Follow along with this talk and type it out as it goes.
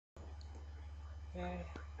Okay.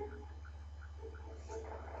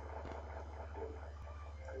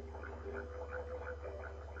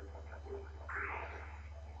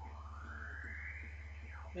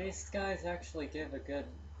 These guys actually give a good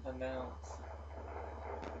amount.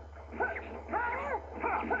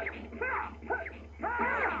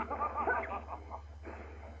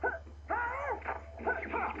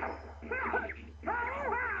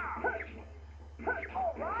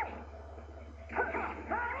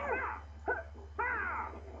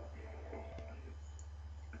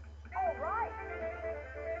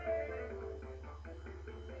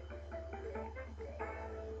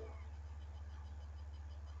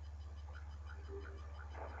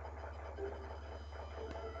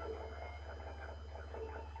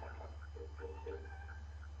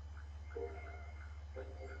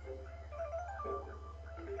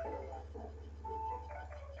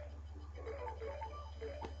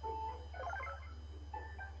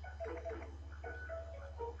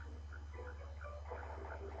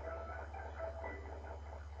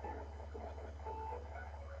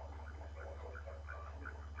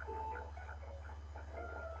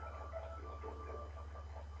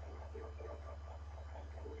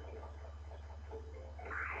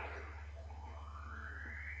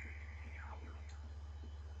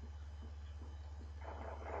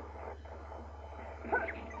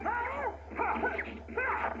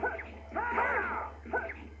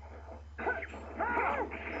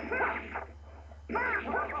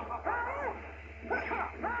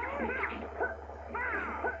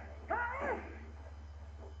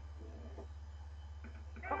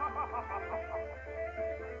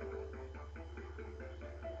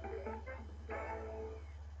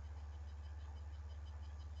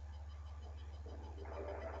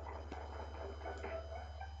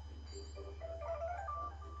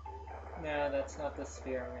 No, that's not the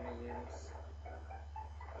sphere I'm gonna use.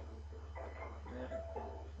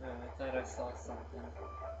 No, I thought I saw something.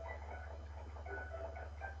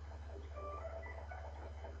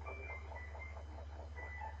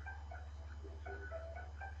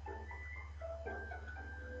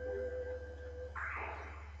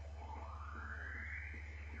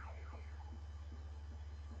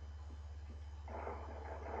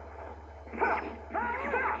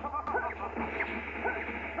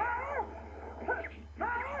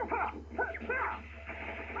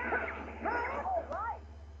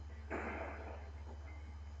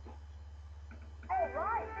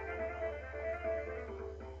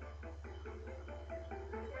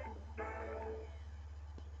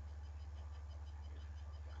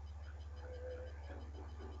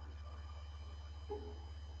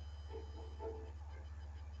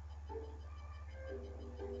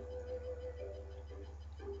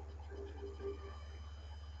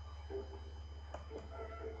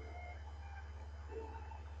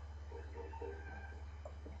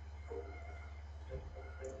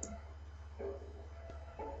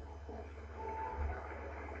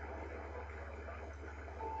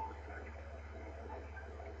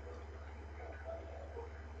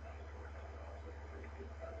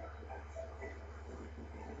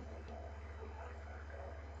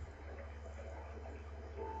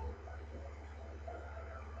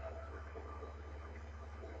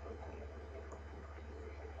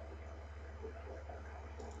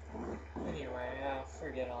 Anyway,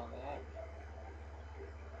 forget all that.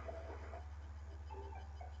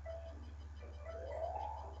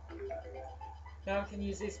 Now I can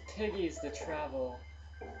use these piggies to travel.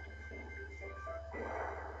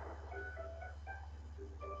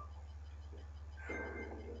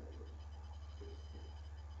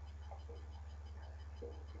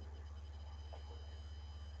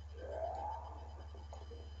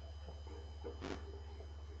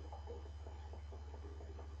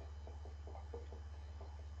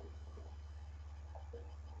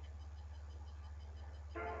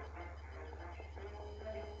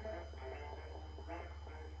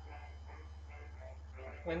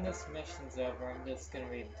 When this mission's over, I'm just gonna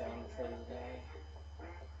be done for the day.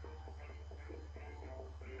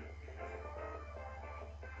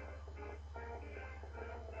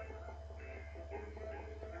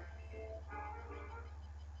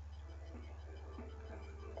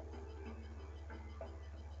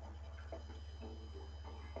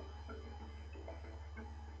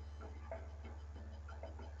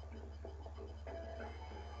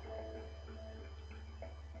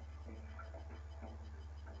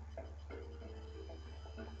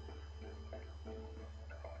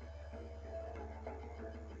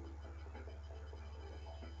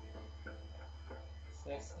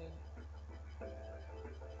 Seriously?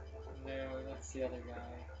 No, that's the other guy.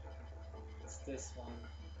 It's this one.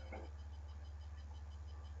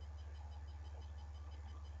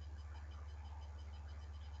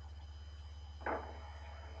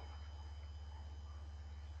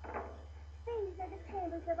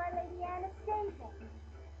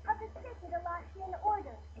 In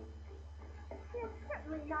order. You're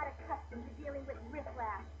certainly not accustomed to dealing with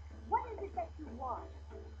riffraff. What is it that you want?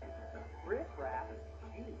 Riffraff?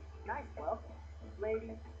 Gee, nice welcome.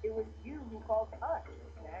 Lady, it was you who called us,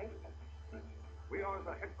 okay? We are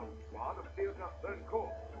the headphone squad of Theater Third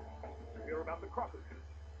Corps. You hear about the crocodiles?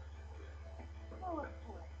 Oh, of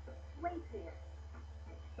course. Wait here.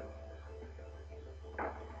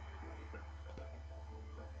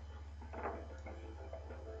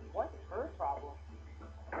 What's her problem?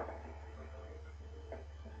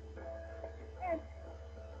 And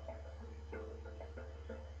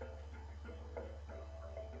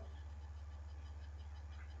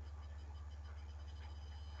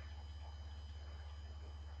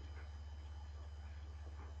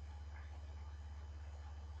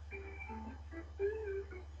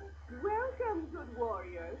Welcome, good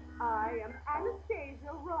warriors. I am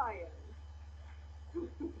Anastasia Ryan.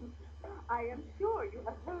 I am sure you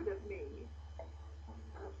have heard of me.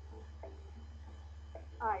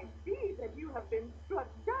 I see that you have been struck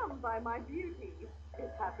dumb by my beauty.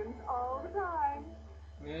 It happens all the time.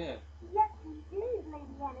 Yeah. Yes, indeed,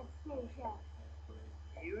 Lady Anastasia.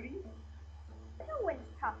 beauty? No one's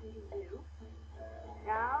talking to you.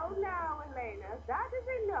 Now, Elena, that is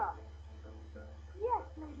enough. Yes,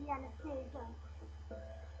 Lady Anastasia.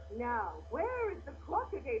 Now, where is the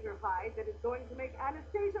crocodile hide that is going to make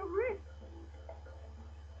Anastasia rich?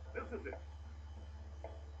 This is it.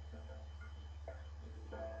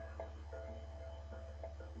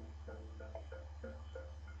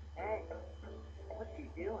 Hey, what's she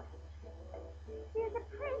doing? She is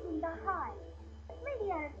appraising the hide.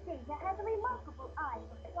 Lady Anastasia has a remarkable eye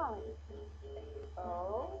for quality.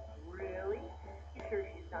 Oh, really? You sure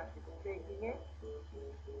she's not just faking it?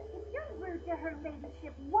 If you're rude to her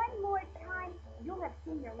ladyship one more time, you'll have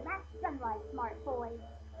seen your last sunrise, smart boy.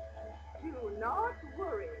 Do not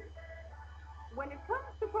worry. When it comes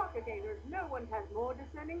to crocodiles, no one has more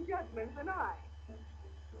discerning judgment than I.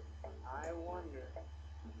 I wonder.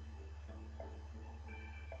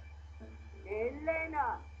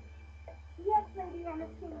 Elena! Yes, Lady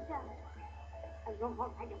Anastasia.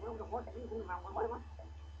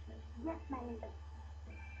 Yes, my lady.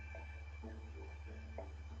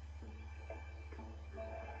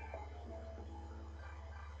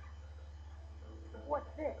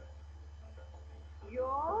 What's this?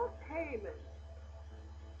 Your payment.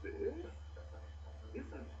 This? This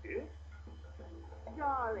is it?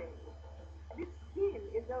 Darling, this skin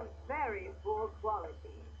is of very poor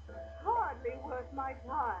quality. Hardly worth my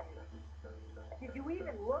time. Did you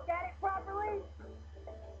even look at it properly?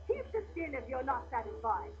 Keep the skin if you're not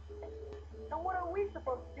satisfied. And what are we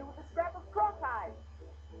supposed to do with a scrap of crocodile?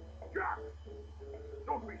 Jack!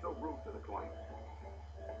 Don't be so rude to the client.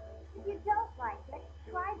 If you don't like it,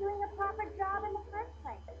 try doing a proper job in the first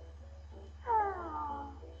place. Oh,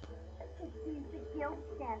 it seems the guild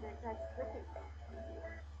standards are slipping.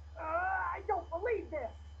 I don't believe this.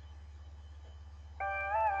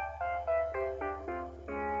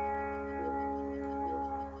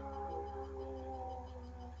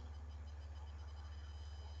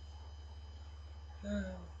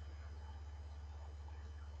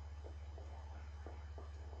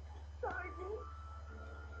 Sergeant?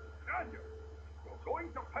 Daniel, you're going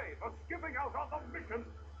to pay for skipping out on the mission.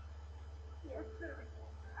 Yes, sir.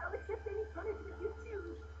 I'll accept any punishment you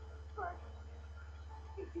choose. But,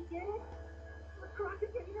 did you get it? The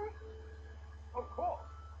crocodile? Of course.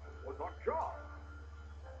 That was our job.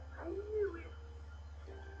 I knew it.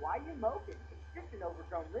 Why you moping? It's just an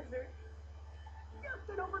overgrown lizard. Just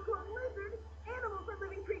an overgrown lizard. Animals are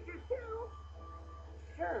living creatures, too.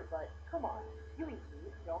 Sure, but come on. You eat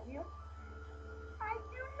meat, don't you? I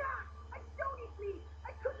do not. I don't eat meat.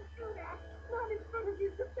 I couldn't do that. Not in front of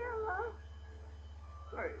Isabella.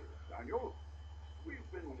 Say, Daniel, we've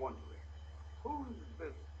been wondering, who's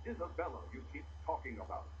this Isabella you keep talking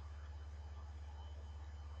about?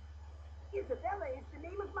 Isabella is the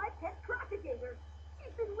name of my pet crocodile.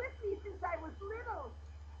 She's been with me since I was little.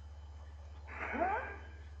 Huh?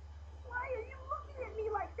 Why are you looking at me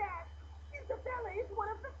like that? Isabella is one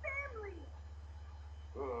of the family.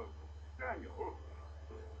 Daniel,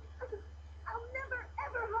 I'll never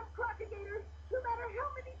ever hunt crocodiles, no matter how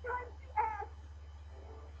many times you ask.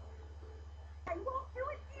 I won't do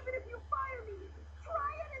it even if you fire me.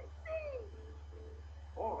 Try it and see.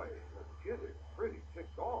 boy, the kid is pretty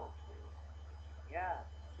ticked off. Yeah,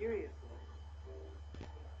 seriously.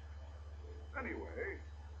 Anyway,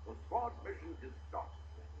 the squad mission is done.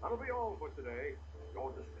 That'll be all for today.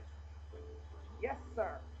 You're dismissed. Yes,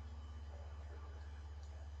 sir.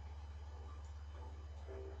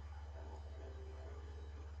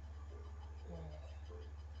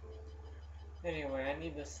 Anyway, I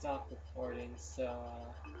need to stop recording, so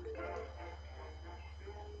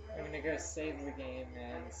I'm gonna go save the game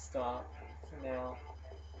and stop for now.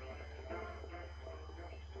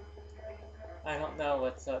 I don't know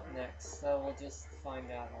what's up next, so we'll just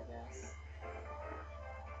find out, I guess.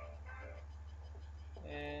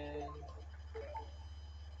 And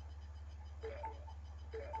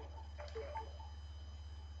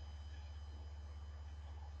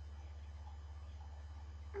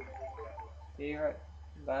be right.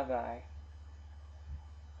 Bye bye.